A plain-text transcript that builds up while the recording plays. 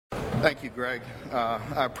Thank you, Greg.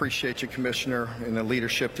 I appreciate you, Commissioner, and the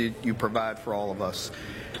leadership that you provide for all of us.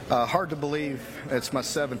 Hard to believe it's my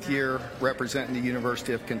 7th year representing the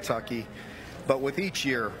University of Kentucky, but with each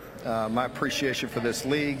year, my appreciation for this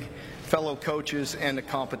league, fellow coaches, and the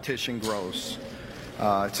competition grows.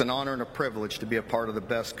 It's an honor and a privilege to be a part of the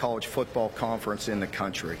best college football conference in the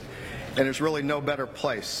country. And there's really no better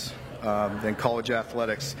place than college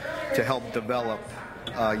athletics to help develop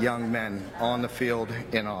young men on the field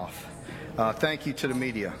and off. Thank you to the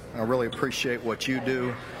media. I really appreciate what you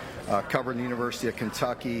do, covering the University of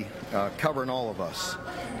Kentucky, covering all of us,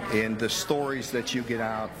 and the stories that you get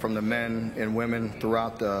out from the men and women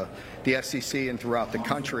throughout the SEC and throughout the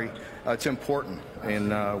country. It's important,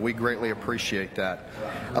 and we greatly appreciate that.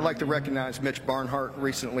 I'd like to recognize Mitch Barnhart,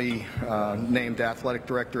 recently named Athletic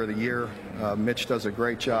Director of the Year. Mitch does a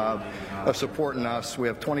great job of supporting us. We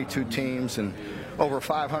have 22 teams and over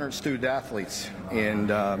 500 student athletes, and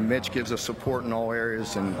Mitch gives us support in all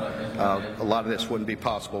areas, and a lot of this wouldn't be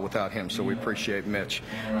possible without him, so we appreciate Mitch.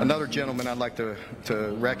 Another gentleman I'd like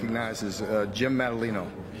to recognize is Jim Madalino,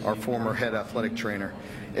 our former head athletic trainer,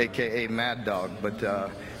 a.k.a. Mad Dog, but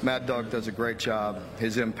Mad Dog does a great job.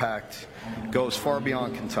 His impact goes far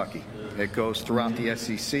beyond Kentucky. It goes throughout the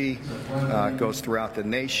SEC, it goes throughout the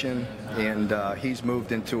nation, and he's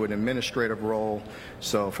moved into an administrative role.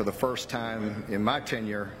 So for the first time in my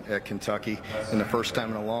tenure at Kentucky, and the first time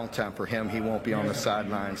in a long time for him, he won't be on the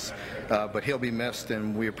sidelines, but he'll be missed,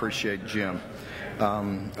 and we appreciate Jim.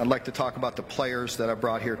 I'd like to talk about the players that I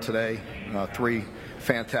brought here today. 3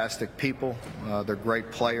 fantastic people. They're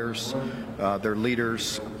great players. They're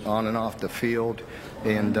leaders on and off the field,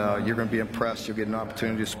 and you're going to be impressed. You'll get an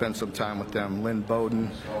opportunity to spend some time with them. Lynn Bowden,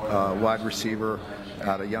 wide receiver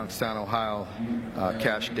out of Youngstown, Ohio.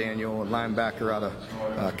 Cash Daniel, a linebacker out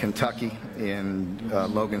of Kentucky, and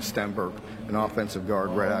Logan Stenberg, an offensive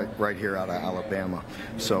guard right here out of Alabama.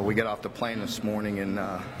 So we got off the plane this morning, and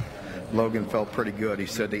Logan felt pretty good. He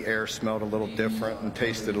said the air smelled a little different and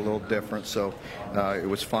tasted a little different, so it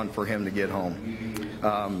was fun for him to get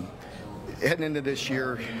home. Heading into this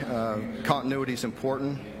year, continuity is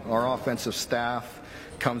important. Our offensive staff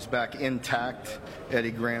comes back intact.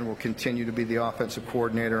 Eddie Grand will continue to be the offensive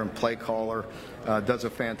coordinator and play caller. Does a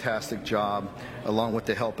fantastic job, along with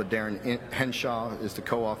the help of Darren Henshaw is the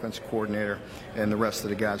co-offensive coordinator, and the rest of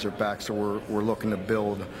the guys are back, so we're looking to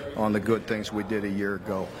build on the good things we did a year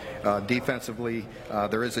ago. Defensively,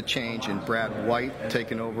 there is a change in Brad White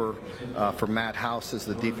taking over for Matt House as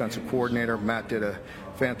the defensive coordinator. Matt did a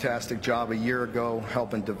fantastic job a year ago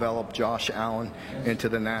helping develop Josh Allen into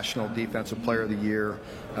the National Defensive Player of the Year.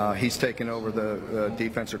 He's taken over the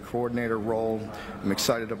defensive coordinator role. I'm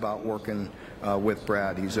excited about working with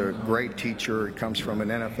Brad. He's a great teacher. He comes from an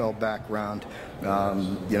NFL background.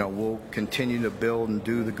 We'll continue to build and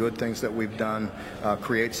do the good things that we've done,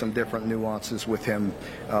 create some different nuances with him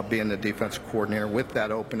being the defensive coordinator. With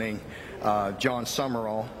that opening, John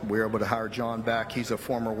Summerall, we were able to hire John back. He's a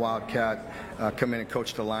former Wildcat, come in and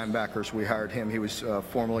coach the linebackers. We hired him. He was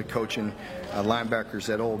formerly coaching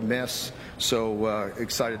linebackers at Ole Miss, so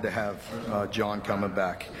excited to have John coming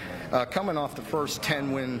back. Coming off the first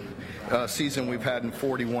 10-win season we've had in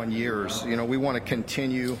 41 years, we want to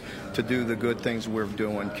continue to do the good things we're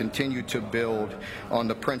doing, continue to build on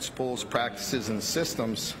the principles, practices, and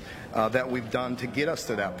systems that we've done to get us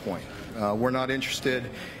to that point. We're not interested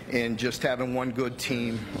in just having one good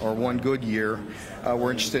team or one good year.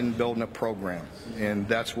 We're interested in building a program, and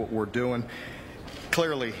that's what we're doing.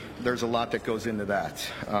 Clearly, there's a lot that goes into that.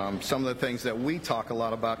 Some of the things that we talk a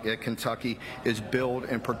lot about at Kentucky is build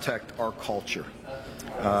and protect our culture.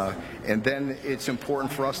 And then it's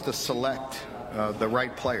important for us to select the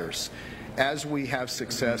right players. As we have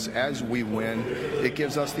success, as we win, it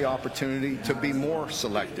gives us the opportunity to be more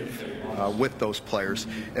selective with those players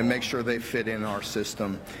and make sure they fit in our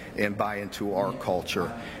system and buy into our culture.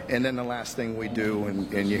 And then the last thing we do,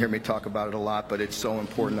 and you hear me talk about it a lot, but it's so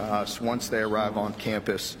important to us, once they arrive on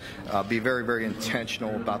campus, be very, very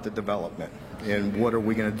intentional about the development. And what are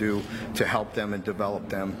we going to do to help them and develop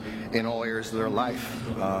them in all areas of their life?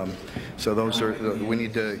 So we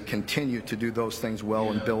need to continue to do those things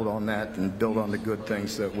well and build on that and build on the good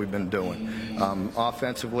things that we've been doing.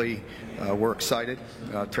 Offensively, we're excited.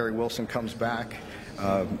 Terry Wilson comes back.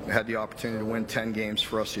 Had the opportunity to win 10 games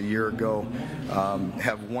for us a year ago,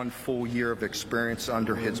 have 1 full year of experience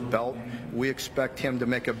under his belt. We expect him to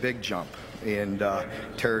make a big jump And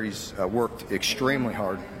Terry's worked extremely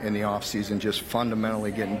hard in the offseason, just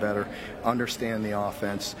fundamentally getting better, understanding the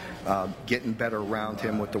offense, getting better around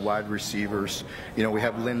him with the wide receivers. You know, we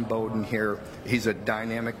have Lynn Bowden here. He's a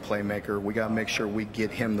dynamic playmaker. We got to make sure we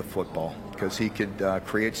get him the football because he could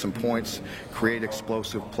create some points, create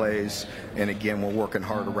explosive plays, and again, we're working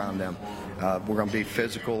hard around them. We're going to be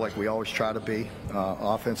physical like we always try to be.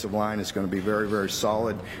 Offensive line is going to be very, very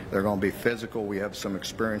solid. They're going to be physical. We have some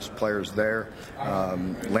experienced players there.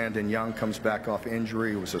 Landon Young comes back off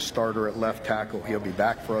injury. He was a starter at left tackle. He'll be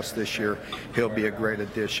back for us this year. He'll be a great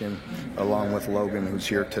addition, along with Logan, who's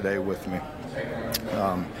here today with me.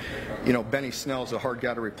 You know, Benny Snell's a hard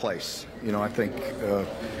guy to replace. You know, I think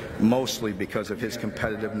mostly because of his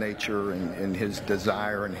competitive nature and his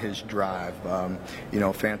desire and his drive. You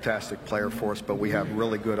know, fantastic player for us, but we have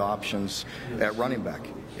really good options at running back.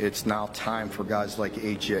 It's now time for guys like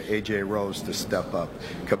A.J. Rose to step up.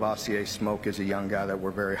 Cavassier Smoke is a young guy that we're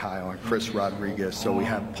very high on. Chris Rodriguez. So we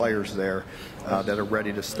have players there that are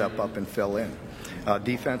ready to step up and fill in.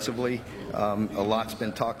 Defensively, a lot's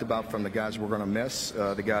been talked about from the guys we're going to miss,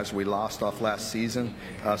 the guys we lost off last season,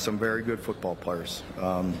 some very good football players.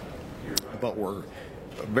 But we're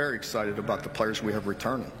very excited about the players we have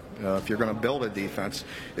returning. If you're going to build a defense,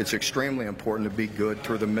 it's extremely important to be good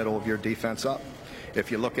through the middle of your defense up. If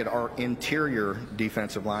you look at our interior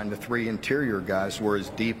defensive line, the three interior guys were as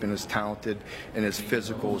deep and as talented and as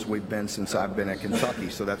physical as we've been since I've been at Kentucky,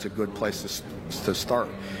 so that's a good place to start.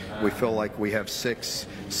 We feel like we have 6,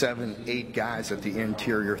 7, 8 guys at the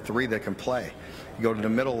interior, 3 that can play. You go to the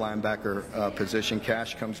middle linebacker position,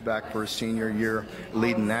 Cash comes back for his senior year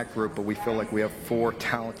leading that group, but we feel like we have 4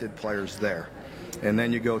 talented players there. And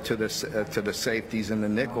then you go to the safeties and the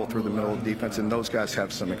nickel through the middle of the defense, and those guys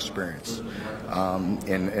have some experience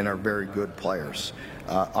and are very good players.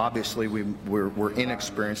 Obviously, we're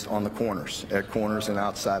inexperienced on the corners, at corners and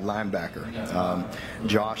outside linebacker.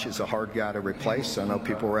 Josh is a hard guy to replace. I know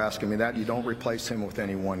people were asking me that. You don't replace him with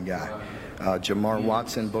any one guy. Jamar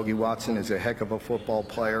Watson, Boogie Watson, is a heck of a football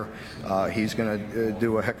player. He's going to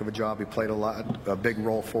do a heck of a job. He played a big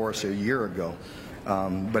role for us a year ago.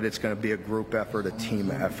 But it's going to be a group effort, a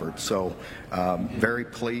team effort. So very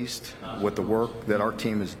pleased with the work that our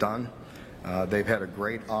team has done. They've had a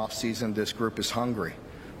great off season. This group is hungry.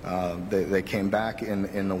 They came back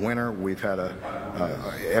in the winter. We've had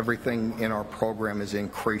everything in our program is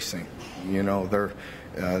increasing. You know,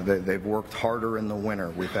 they've worked harder in the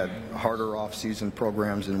winter. We've had harder off-season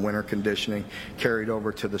programs in winter conditioning carried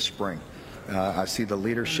over to the spring. I see the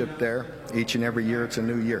leadership there. Each and every year, it's a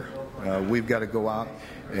new year. We've got to go out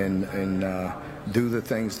and do the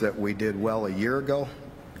things that we did well a year ago,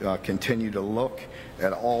 continue to look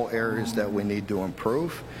at all areas that we need to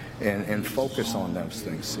improve and focus on those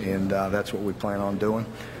things. And that's what we plan on doing.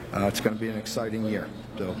 It's going to be an exciting year.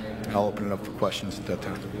 So I'll open it up for questions at that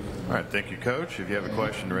time. All right, thank you, Coach. If you have a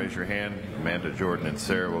question, raise your hand. Amanda, Jordan, and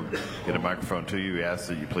Sarah will get a microphone to you. We ask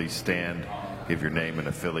that you please stand, give your name and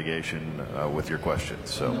affiliation with your questions.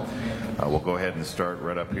 So we'll go ahead and start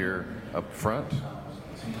right up here, up front.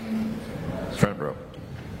 Front row.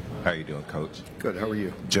 How are you doing, Coach? Good. How are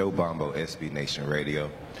you? Joe Bombo, SB Nation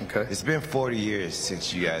Radio. Okay. It's been 40 years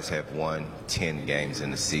since you guys have won 10 games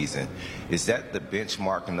in the season. Is that the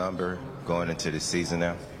benchmark number going into the season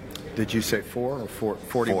now? Did you say 4 or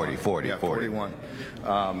 41? 40. Yeah, 41.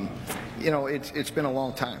 You know, it's been a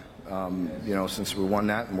long time. You know, since we won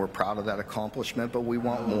that, and we're proud of that accomplishment, but we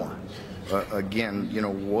want more. Again, you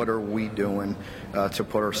know, what are we doing to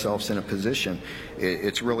put ourselves in a position?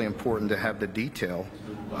 It's really important to have the detail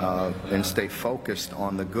and stay focused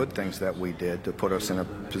on the good things that we did to put us in a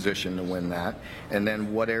position to win that, and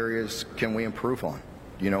then what areas can we improve on?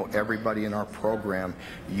 You know, everybody in our program,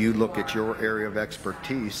 you look at your area of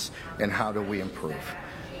expertise and how do we improve?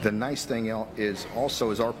 The nice thing is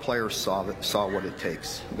our players saw what it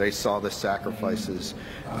takes. They saw the sacrifices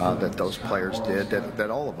that those players did, that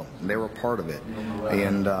all of them, they were part of it.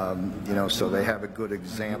 And, you know, so they have a good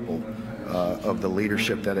example of the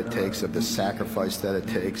leadership that it takes, of the sacrifice that it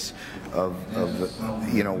takes,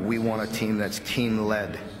 you know, we want a team that's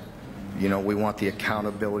team-led. You know, we want the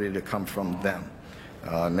accountability to come from them.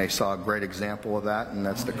 And they saw a great example of that, and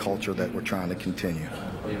that's the culture that we're trying to continue.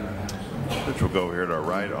 Which will go here to our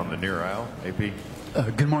right on the near aisle. AP.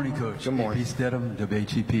 Good morning, Coach. Good morning. AP Stedham,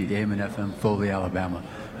 WHEP, AM and FM, Foley, Alabama.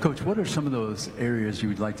 Coach, what are some of those areas you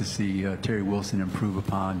would like to see Terry Wilson improve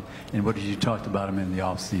upon, and what did you talk about him in the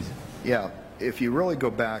offseason? Yeah, if you really go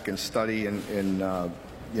back and study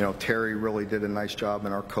you know, Terry really did a nice job,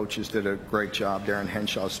 and our coaches did a great job. Darren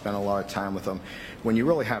Henshaw spent a lot of time with them. When you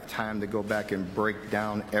really have time to go back and break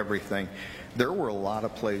down everything, there were a lot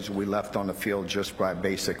of plays we left on the field just by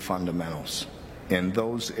basic fundamentals, and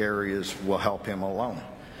those areas will help him alone.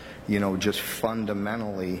 Just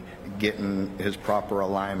fundamentally getting his proper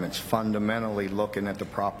alignments, fundamentally looking at the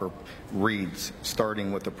proper reads,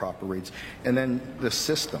 starting with the proper reads, and then the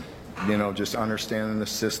system. Just understanding the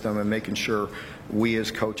system and making sure we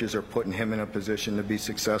as coaches are putting him in a position to be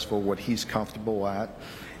successful, what he's comfortable at.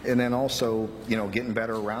 And then also, getting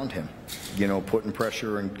better around him, putting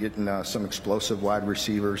pressure and getting some explosive wide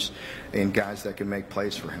receivers and guys that can make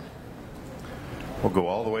plays for him. We'll go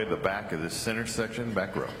all the way to the back of this center section,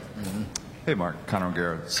 back row. Mm-hmm. Hey, Mark. Connor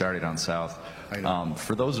O'Gara, Saturday Down South.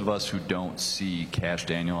 For those of us who don't see Cash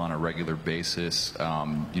Daniel on a regular basis,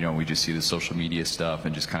 we just see the social media stuff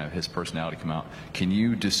and just kind of his personality come out. Can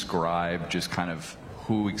you describe just kind of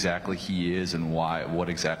who exactly he is and what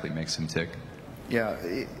exactly makes him tick? Yeah,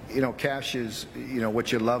 Cash is,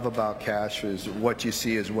 what you love about Cash is what you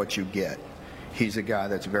see is what you get. He's a guy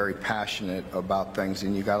that's very passionate about things,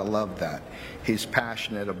 and you got to love that. He's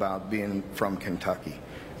passionate about being from Kentucky,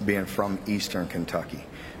 being from Eastern Kentucky,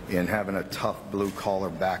 and having a tough blue-collar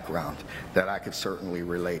background that I could certainly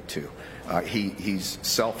relate to. He's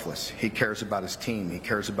selfless. He cares about his team. He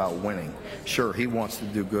cares about winning. Sure, he wants to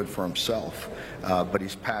do good for himself, but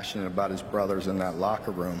he's passionate about his brothers in that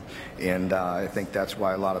locker room, and I think that's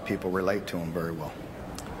why a lot of people relate to him very well.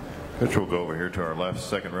 Coach, we'll go over here to our left,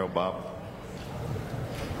 second row, Bob.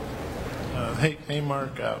 Hey,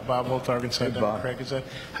 Mark. Bob Holt, Arkansas Hey, Bob. Democrat.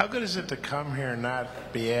 How good is it to come here and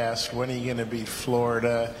not be asked when are you going to beat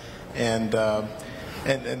Florida?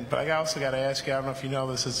 But I also got to ask you, I don't know if you know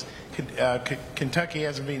this, is Kentucky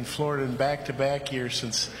hasn't beaten Florida in back-to-back years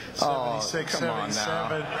since 76,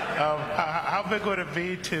 77. How big would it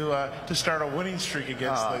be to start a winning streak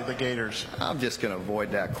against the Gators? I'm just going to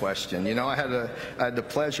avoid that question. I had the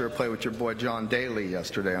pleasure of playing with your boy John Daly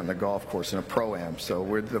yesterday on the golf course in a pro-am. So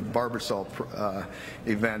we're the Barbasol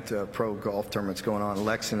event, pro golf tournament's going on in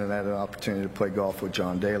Lexington. I had an opportunity to play golf with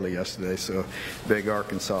John Daly yesterday. So big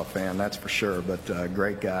Arkansas fan, that's for sure. But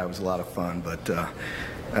great guy. It was a lot of fun. But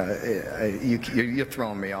you're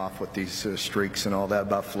throwing me off with these streaks and all that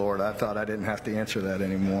about Florida. I thought I didn't have to answer that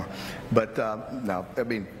anymore. But no, I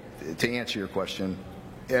mean, to answer your question,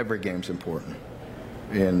 every game's important.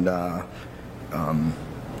 And,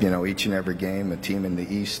 each and every game, a team in the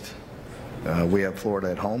East, we have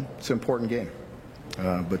Florida at home. It's an important game.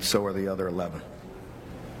 But so are the other 11.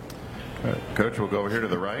 All right, Coach, we'll go over here to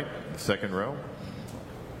the right, second row.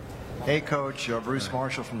 Hey, Coach. Bruce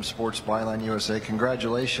Marshall from Sports Byline USA.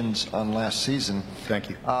 Congratulations on last season. Thank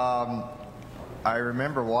you. I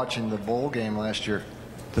remember watching the bowl game last year,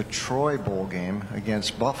 the Troy Bowl game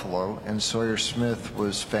against Buffalo, and Sawyer Smith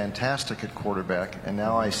was fantastic at quarterback. And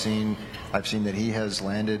now I've seen that he has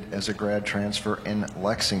landed as a grad transfer in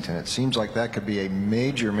Lexington. It seems like that could be a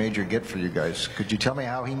major, major get for you guys. Could you tell me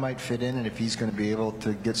how he might fit in and if he's going to be able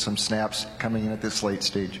to get some snaps coming in at this late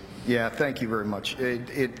stage? Yeah, thank you very much.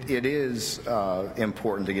 It is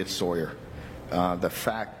important to get Sawyer. The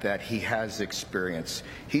fact that he has experience.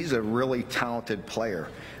 He's a really talented player,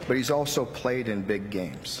 but he's also played in big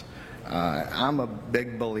games. I'm a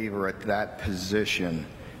big believer at that position.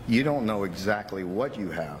 You don't know exactly what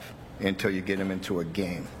you have until you get him into a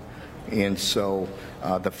game. And so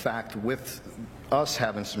the fact with us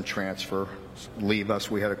having some transfer leave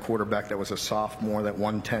us, we had a quarterback that was a sophomore that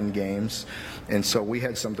won 10 games, and so we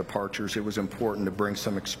had some departures. It was important to bring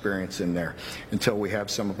some experience in there until we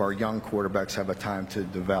have some of our young quarterbacks have a time to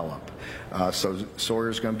develop. So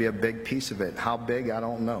Sawyer's going to be a big piece of it. How big, I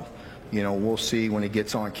don't know. We'll see when he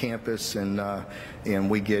gets on campus and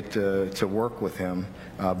we get to work with him.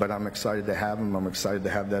 But I'm excited to have him. I'm excited to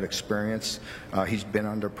have that experience. He's been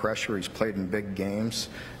under pressure. He's played in big games.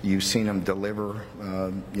 You've seen him deliver,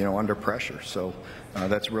 under pressure. So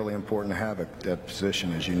that's really important to have at that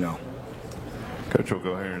position, as you know. Coach, we'll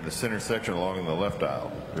go here in the center section along the left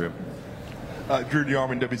aisle. Drew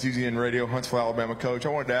DeArmond, WCZN Radio, Huntsville, Alabama. Coach, I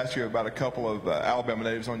wanted to ask you about a couple of Alabama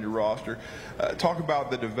natives on your roster. Talk about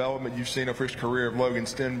the development you've seen over his career of Logan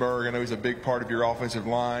Stenberg. I know he's a big part of your offensive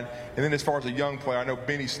line. And then as far as a young player, I know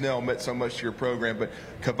Benny Snell meant so much to your program, but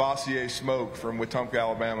Cavassier Smoke from Wetumpka,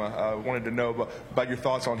 Alabama, wanted to know about your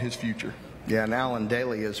thoughts on his future. Yeah, and Alan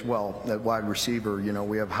Daly as well, that wide receiver.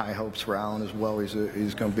 We have high hopes for Alan as well.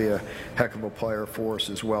 He's going to be a heck of a player for us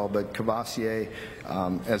as well. But Cavassier,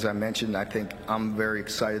 as I mentioned, I think I'm very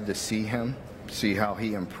excited to see him, see how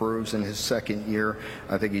he improves in his second year.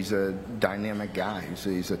 I think he's a dynamic guy.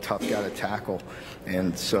 He's a tough guy to tackle.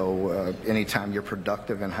 And so anytime you're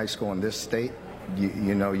productive in high school in this state,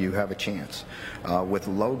 you have a chance. With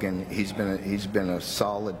Logan, he's been a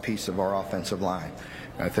solid piece of our offensive line.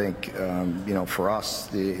 I think, for us,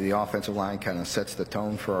 the offensive line kind of sets the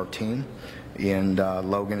tone for our team, and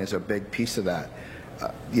Logan is a big piece of that.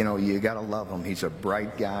 You got to love him. He's a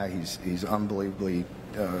bright guy. He's unbelievably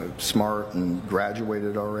smart and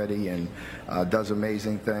graduated already, and does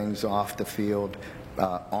amazing things off the field.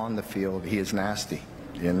 On the field, he is nasty.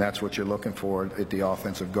 And that's what you're looking for at the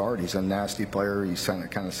offensive guard. He's a nasty player. He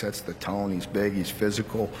kind of sets the tone. He's big. He's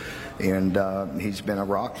physical. And he's been a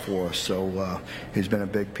rock for us. So he's been a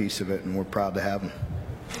big piece of it, and we're proud to have him.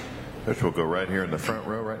 Coach, we'll go right here in the front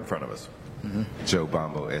row, right in front of us. Mm-hmm. Joe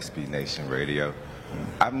Bombo, SB Nation Radio.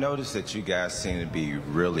 I've noticed that you guys seem to be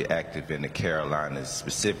really active in the Carolinas,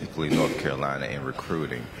 specifically North Carolina, in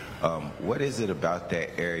recruiting. What is it about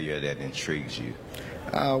that area that intrigues you?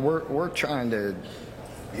 We're trying to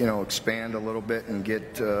expand a little bit and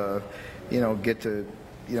get to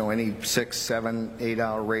any 6, 7, 8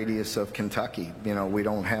 hour radius of Kentucky. We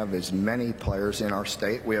don't have as many players in our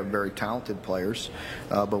state. We have very talented players,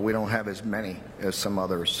 but we don't have as many as some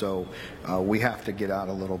others. So we have to get out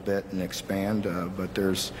a little bit and expand. But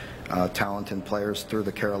there's talented players through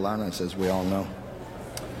the Carolinas, as we all know.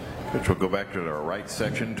 Which will go back to our right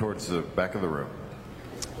section towards the back of the room.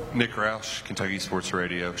 Nick Roush, Kentucky Sports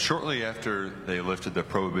Radio. Shortly after they lifted the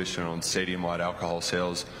prohibition on stadium-wide alcohol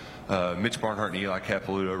sales, Mitch Barnhart and Eli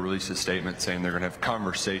Capilouto released a statement saying they're going to have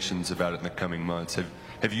conversations about it in the coming months.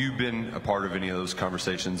 Have you been a part of any of those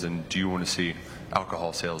conversations, and do you want to see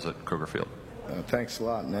alcohol sales at Kroger Field? Thanks a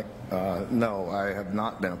lot, Nick. No, I have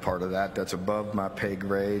not been a part of that. That's above my pay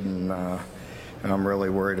grade, and I'm really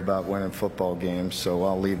worried about winning football games, so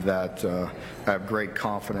I'll leave that. I have great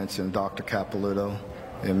confidence in Dr. Capilouto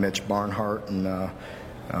and Mitch Barnhart, and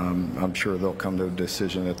I'm sure they'll come to a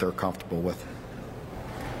decision that they're comfortable with.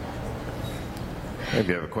 If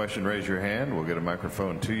you have a question, raise your hand. We'll get a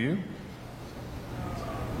microphone to you.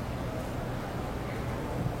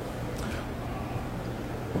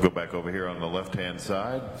 We'll go back over here on the left-hand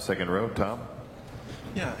side, second row. Tom?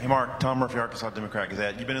 Yeah. Hey, Mark. Tom Murphy, Arkansas Democrat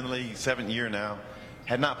Gazette. You've been in the league 7th year now.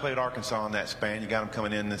 Had not played Arkansas in that span. You got them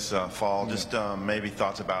coming in this fall. Just maybe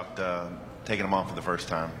thoughts about taking them on for the first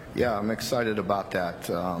time. Yeah, I'm excited about that.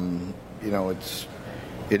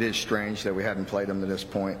 It is strange that we hadn't played them to this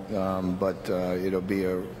point, but it'll be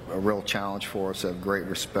a real challenge for us. I have great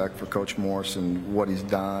respect for Coach Morris and what he's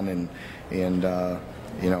done, and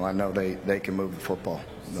I know they can move the football.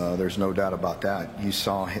 There's no doubt about that. You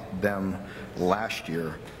saw them last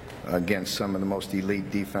year against some of the most elite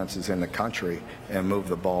defenses in the country and move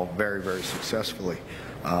the ball very, very successfully.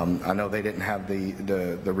 I know they didn't have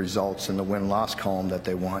the results in the win-loss column that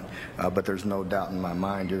they want, but there's no doubt in my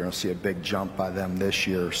mind you're going to see a big jump by them this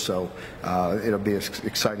year. So it'll be an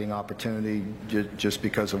exciting opportunity just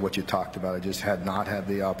because of what you talked about. I just had not had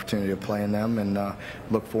the opportunity of playing them, and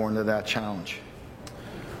look forward to that challenge.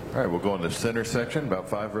 All right, we'll go in the center section, about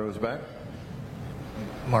 5 rows back.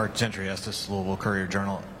 Mark Gentry, Estes, Louisville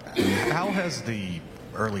Courier-Journal. How has the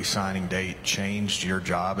early signing date changed your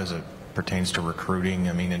job as it pertains to recruiting?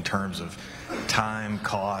 I mean, in terms of time,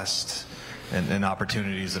 cost, and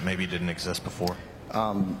opportunities that maybe didn't exist before?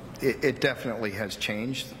 It definitely has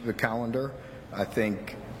changed the calendar. I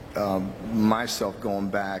think myself going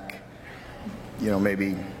back,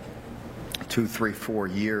 maybe 2, 3, 4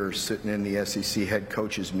 years sitting in the SEC head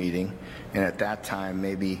coaches meeting, and at that time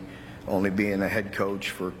maybe only being a head coach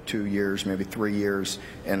for 2 years, maybe 3 years,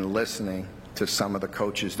 and listening to some of the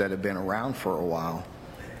coaches that have been around for a while,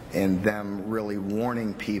 and them really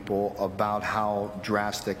warning people about how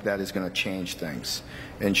drastic that is going to change things.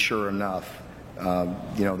 And sure enough,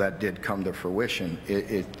 that did come to fruition.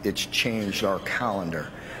 It's changed our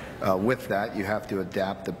calendar. With that, you have to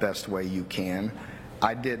adapt the best way you can.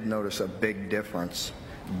 I did notice a big difference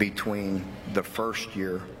between the first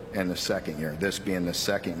year and the second year. This being the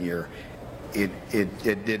second year,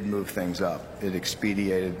 it did move things up. It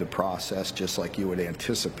expedited the process just like you would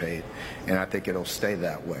anticipate, and I think it'll stay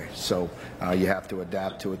that way. So you have to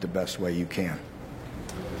adapt to it the best way you can.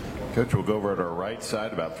 Coach, we'll go over at our right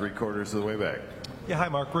side, about 3/4 of the way back. Yeah, hi,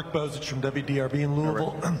 Mark. Rick Bozich from WDRB in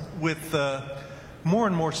Louisville. With more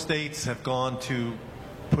and more states have gone to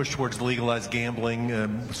push towards legalized gambling,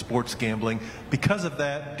 sports gambling. Because of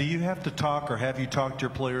that, do you have to talk, or have you talked to your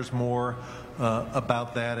players more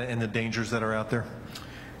about that and the dangers that are out there?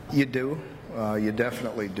 You do. You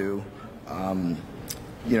definitely do.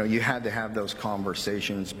 You had to have those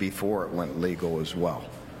conversations before it went legal as well,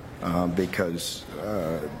 because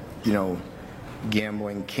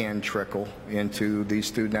gambling can trickle into these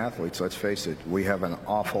student athletes. Let's face it, we have an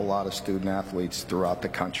awful lot of student athletes throughout the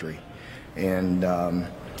country, and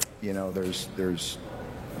there's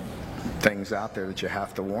things out there that you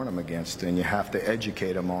have to warn them against and you have to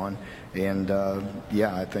educate them on. And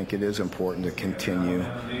yeah, I think it is important to continue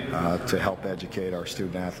to help educate our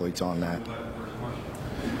student athletes on that.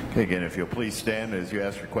 Okay, again, if you'll please stand as you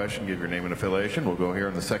ask your question, give your name and affiliation. We'll go here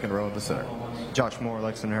in the second row in the center. Josh Moore,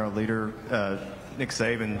 Lexington Herald leader. Nick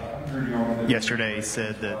Saban yesterday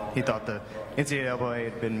said that he thought the NCAA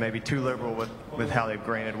had been maybe too liberal with how they've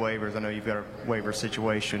granted waivers. I know you've got a waiver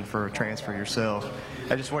situation for a transfer yourself.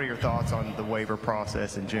 Just what are your thoughts on the waiver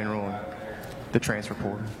process in general and the transfer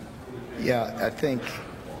portal? Yeah, I think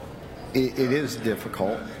it is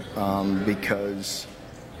difficult because,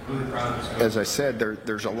 as I said,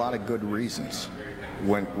 there's a lot of good reasons.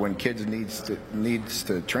 When kids needs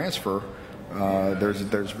to transfer,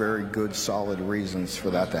 there's very good, solid reasons for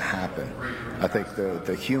that to happen. I think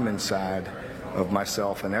the human side of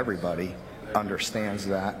myself and everybody understands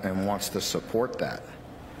that and wants to support that.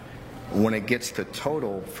 When it gets to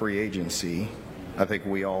total free agency, I think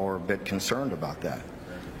we all are a bit concerned about that.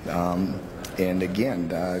 And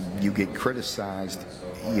again, you get criticized,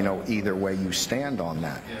 either way you stand on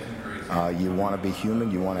that. You want to be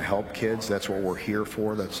human, you want to help kids. That's what we're here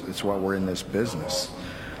for. That's why we're in this business.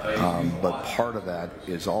 But part of that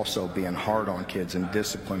is also being hard on kids and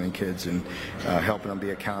disciplining kids and helping them be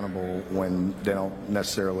accountable when they don't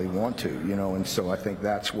necessarily want to, and so I think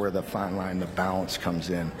that's where the fine line, the balance comes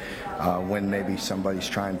in. When maybe somebody's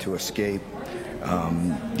trying to escape,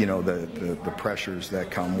 the pressures that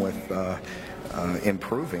come with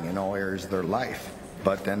improving in all areas of their life.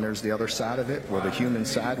 But then there's the other side of it, where the human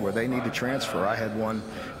side, where they need to transfer. I had one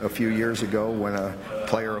a few years ago when a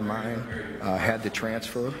player of mine had to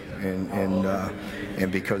transfer,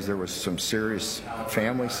 and because there was some serious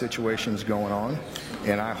family situations going on,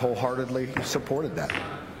 and I wholeheartedly supported that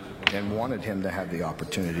and wanted him to have the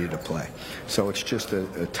opportunity to play. So it's just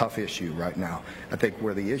a tough issue right now. I think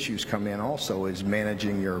where the issues come in also is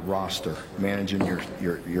managing your roster, managing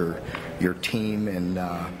your team,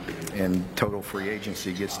 and total free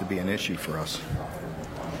agency gets to be an issue for us.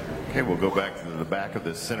 Okay, we'll go back to the back of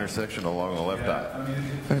this center section along the left aisle.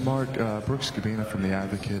 Hey, Mark, Brooks Cabina from The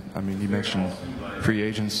Advocate. You mentioned free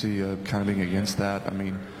agency, kind of being against that.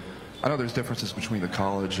 I know there's differences between the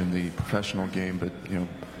college and the professional game, but,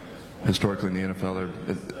 historically in the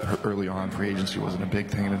NFL, early on, free agency wasn't a big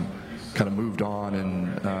thing and kind of moved on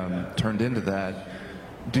and turned into that.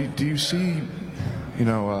 Do you see, do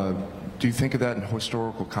you think of that in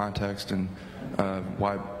historical context, and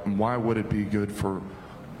why would it be good for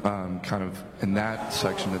kind of in that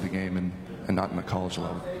section of the game and not in the college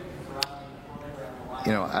level?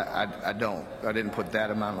 I didn't put that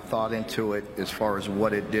amount of thought into it as far as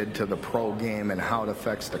what it did to the pro game and how it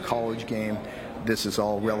affects the college game. This is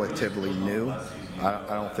all relatively new. I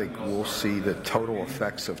don't think we'll see the total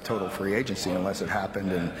effects of total free agency unless it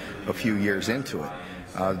happened in a few years into it.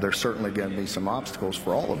 There's certainly going to be some obstacles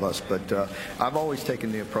for all of us, but I've always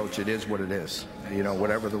taken the approach, it is what it is.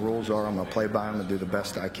 Whatever the rules are, I'm going to play by them and do the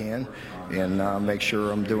best I can, and make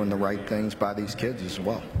sure I'm doing the right things by these kids as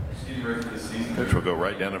well. Coach, we'll go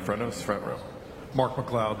right down in front of us, front row. Mark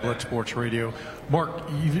McLeod, Blood Sports Radio. Mark,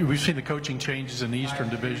 we've seen the coaching changes in the Eastern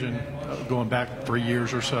Division going back 3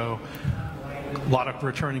 years or so. A lot of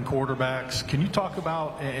returning quarterbacks. Can you talk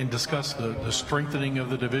about and discuss the strengthening of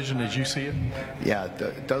the division as you see it? Yeah,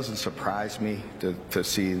 it doesn't surprise me to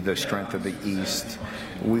see the strength of the East.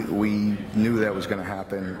 We knew that was going to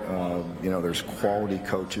happen. There's quality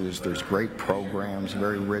coaches. There's great programs,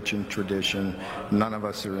 very rich in tradition. None of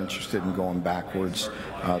us are interested in going backwards.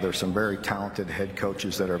 There's some very talented head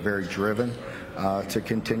coaches that are very driven to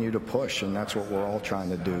continue to push, and that's what we're all trying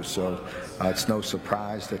to do. So it's no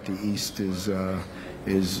surprise that the East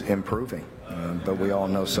is improving, but we all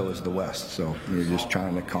know so is the West. So you're just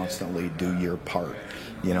trying to constantly do your part.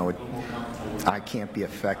 I can't be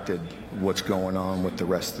affected what's going on with the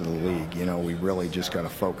rest of the league. We really just got to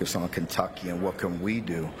focus on Kentucky and what can we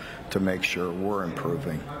do to make sure we're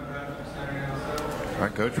improving. All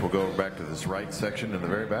right, Coach, we'll go back to this right section in the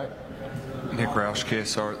very back. Nick Roush,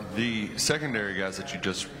 KSR. The secondary guys that you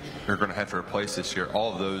just are going to have to replace this year,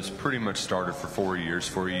 all of those pretty much started for 4 years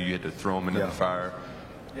for you. You had to throw them into the fire.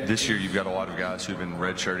 This year you've got a lot of guys who've been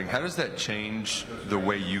redshirting. How does that change the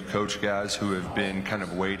way you coach guys who have been kind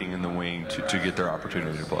of waiting in the wing to get their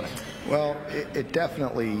opportunity to play? Well, it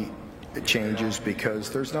definitely changes because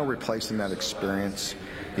there's no replacing that experience.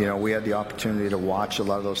 We had the opportunity to watch a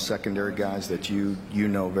lot of those secondary guys that you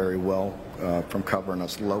know very well from covering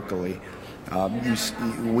us locally.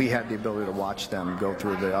 We had the ability to watch them go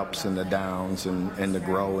through the ups and the downs and to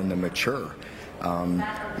grow and to mature.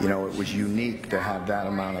 It was unique to have that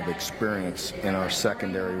amount of experience in our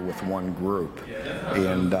secondary with one group,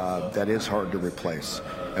 and that is hard to replace.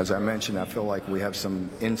 As I mentioned, I feel like we have some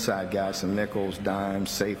inside guys, some nickels, dimes,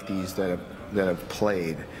 safeties that have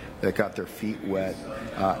played, that got their feet wet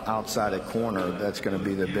outside a corner. That's going to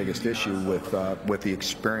be the biggest issue with the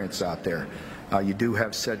experience out there. You do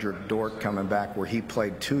have Cedric Dort coming back, where he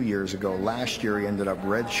played 2 years ago. Last year he ended up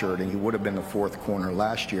redshirting. He would have been the fourth corner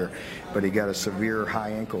last year, but he got a severe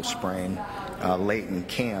high ankle sprain late in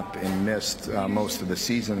camp and missed most of the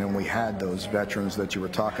season. And we had those veterans that you were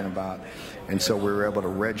talking about, and so we were able to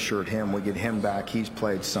redshirt him. We get him back. He's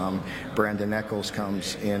played some. Brandon Eccles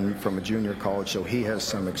comes in from a junior college, so he has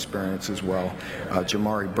some experience as well.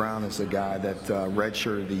 Jamari Brown is the guy that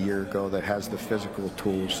redshirted a year ago, that has the physical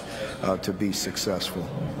tools to be successful.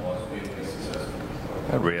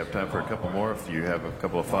 We have time for a couple more. If you have a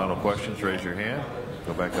couple of final questions, raise your hand.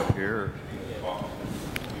 Go back up here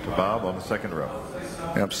to Bob on the second row.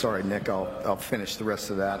 I'm sorry, Nick, I'll finish the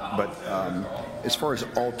rest of that. But as far as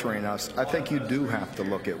altering us, I think you do have to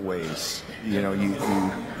look at ways.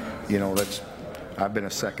 I've been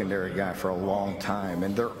a secondary guy for a long time,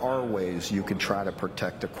 and there are ways you can try to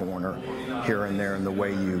protect a corner here and there in the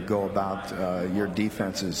way you go about your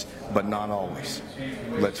defenses, but not always.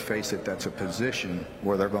 Let's face it, that's a position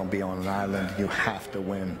where they're going to be on an island. You have to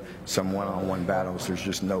win some one-on-one battles. There's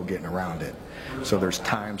just no getting around it. So there's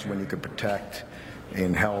times when you can protect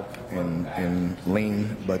and help and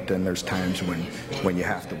lean, but then there's times when you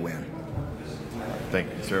have to win. Thank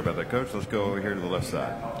you, sir, about that, Coach. Let's go over here to the left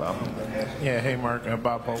side. Bob? Yeah, hey, Mark.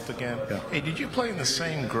 Bob Holt again. Yeah. Hey, did you play in the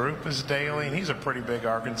same group as Daly? And he's a pretty big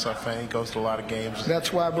Arkansas fan. He goes to a lot of games.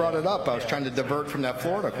 That's why I brought it up. I was trying to divert from that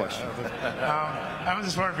Florida question. I was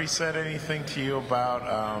just wondering if he said anything to you about,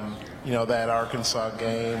 that Arkansas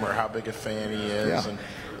game, or how big a fan he is, and,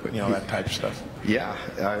 that type of stuff. Yeah,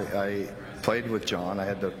 I played with John. I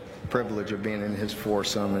had the privilege of being in his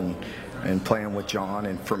foursome and playing with John.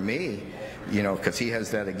 And for me, because he has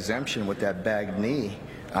that exemption with that bagged knee,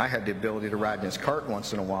 I had the ability to ride in his cart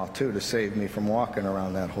once in a while, too, to save me from walking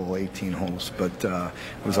around that whole 18 holes. But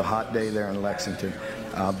it was a hot day there in Lexington.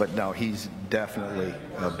 But no, he's definitely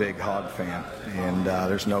a big Hog fan, and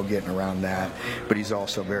there's no getting around that. But he's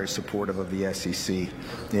also very supportive of the SEC,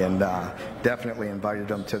 and definitely invited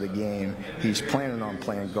him to the game. He's planning on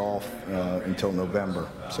playing golf until November,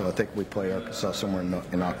 so I think we play Arkansas somewhere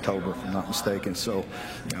in October, if I'm not mistaken. So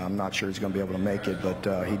I'm not sure he's going to be able to make it,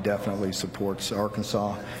 but he definitely supports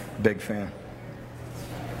Arkansas. Big fan.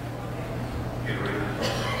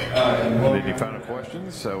 Any final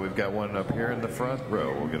questions? We've got one up here in the front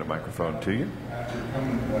row. We'll get a microphone to you.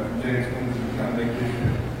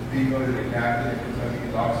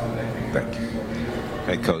 Thank you.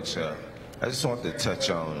 Hey, Coach. I just wanted to touch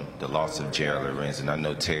on the loss of Gerald Lorenz, and I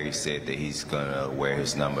know Terry said that he's going to wear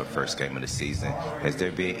his number first game of the season. Has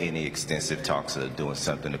there been any extensive talks of doing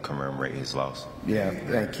something to commemorate his loss? Yeah,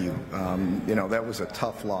 thank you. That was a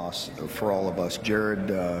tough loss for all of us. Jared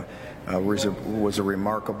was a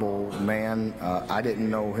remarkable man. I didn't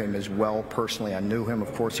know him as well personally. I knew him,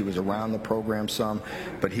 of course. He was around the program some,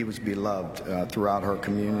 but he was beloved throughout our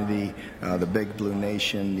community, the Big Blue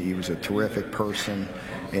Nation. He was a terrific person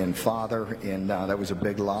and father, and that was a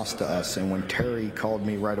big loss to us. And when Terry called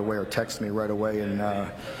me right away, or texted me right away, and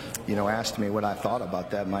asked me what I thought about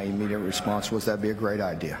that, my immediate response was that'd be a great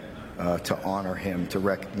idea. To honor him, to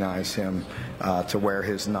recognize him, to wear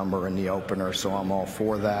his number in the opener. So I'm all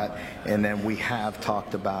for that. And then we have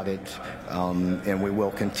talked about it, and we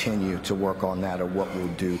will continue to work on that, of what we'll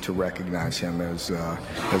do to recognize him as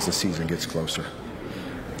the season gets closer.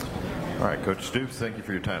 All right, Coach Stoops, thank you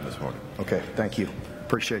for your time this morning. Okay, thank you.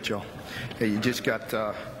 Appreciate y'all. Hey, you just got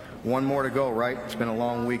one more to go, right? It's been a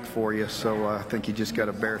long week for you, so I think you just got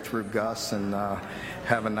to bear through Gus and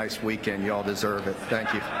have a nice weekend. You all deserve it.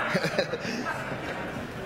 Thank you.